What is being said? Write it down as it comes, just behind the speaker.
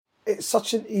it's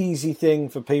such an easy thing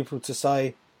for people to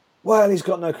say, well, he's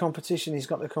got no competition, he's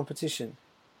got no competition.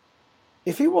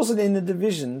 If he wasn't in the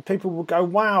division, people would go,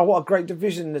 wow, what a great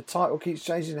division. The title keeps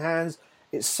changing hands.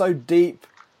 It's so deep.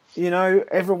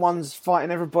 Everyone's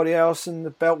fighting everybody else and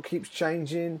the belt keeps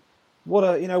changing. What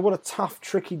a tough,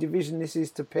 tricky division this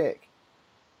is to pick.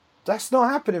 That's not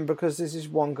happening because there's this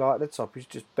one guy at the top who's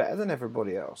just better than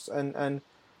everybody else. And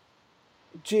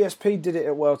GSP did it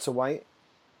at welterweight,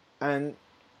 and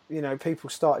people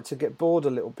started to get bored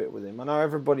a little bit with him. I know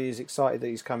everybody is excited that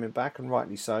he's coming back, and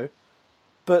rightly so.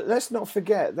 But let's not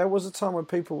forget, there was a time when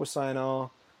people were saying, "Oh,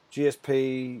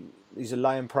 GSP, he's a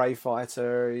lay and pray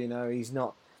fighter. He's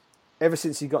not." Ever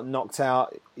since he got knocked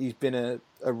out, he's been a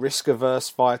risk-averse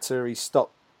fighter. He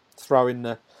stopped throwing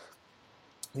the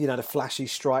flashy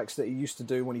strikes that he used to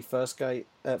do when he first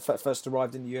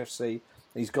arrived in the UFC.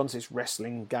 He's gone to this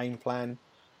wrestling game plan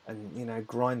and,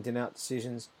 grinding out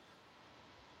decisions.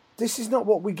 This is not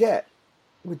what we get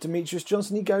with Demetrious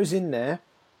Johnson. He goes in there,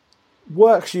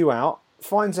 works you out,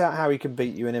 finds out how he can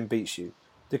beat you, and then beats you.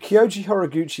 The Kyoji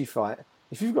Horiguchi fight,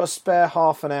 if you've got a spare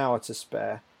half an hour to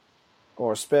spare,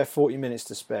 or a spare 40 minutes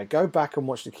to spare, go back and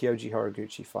watch the Kyoji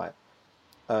Horiguchi fight.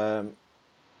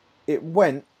 It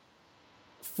went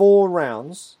 4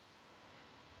 rounds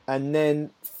and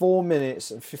then 4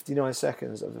 minutes and 59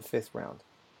 seconds of the 5th round.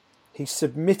 He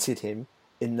submitted him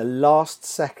in the last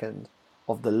second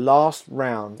of the last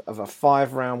round of a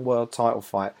 5-round world title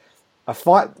fight. A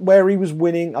fight where he was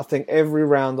winning, I think, every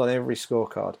round on every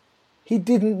scorecard. He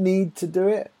didn't need to do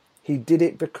it. He did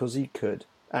it because he could.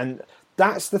 And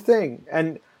that's the thing.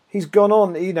 And he's gone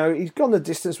on, he's gone the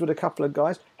distance with a couple of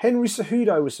guys. Henry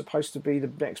Cejudo was supposed to be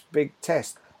the next big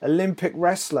test. Olympic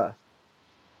wrestler.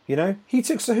 He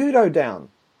took Cejudo down.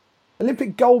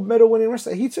 Olympic gold medal winning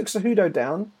wrestler. He took Cejudo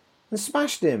down and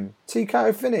smashed him.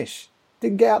 TKO finish.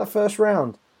 Didn't get out the first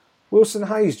round. Wilson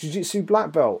Hayes, Jiu-Jitsu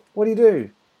black belt. What did he do?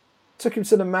 Took him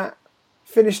to the mat.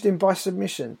 Finished him by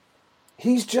submission.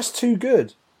 He's just too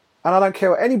good. And I don't care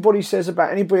what anybody says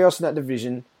about anybody else in that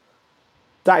division.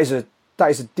 That is a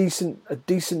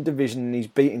decent division, and he's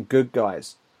beating good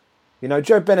guys.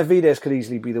 Joe Benavidez could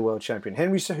easily be the world champion.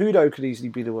 Henry Cejudo could easily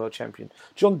be the world champion.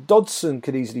 John Dodson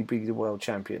could easily be the world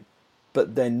champion.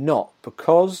 But they're not,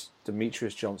 because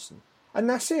Demetrious Johnson. And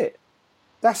that's it.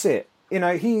 That's it. He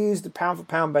is the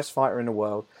pound-for-pound best fighter in the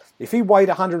world. If he weighed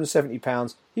 170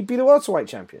 pounds, he'd be the welterweight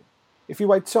champion. If he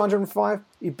weighed 205,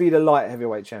 he'd be the light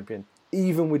heavyweight champion,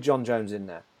 even with John Jones in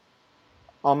there.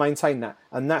 I'll maintain that.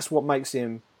 And that's what makes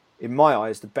him, in my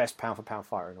eyes, the best pound-for-pound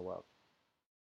fighter in the world.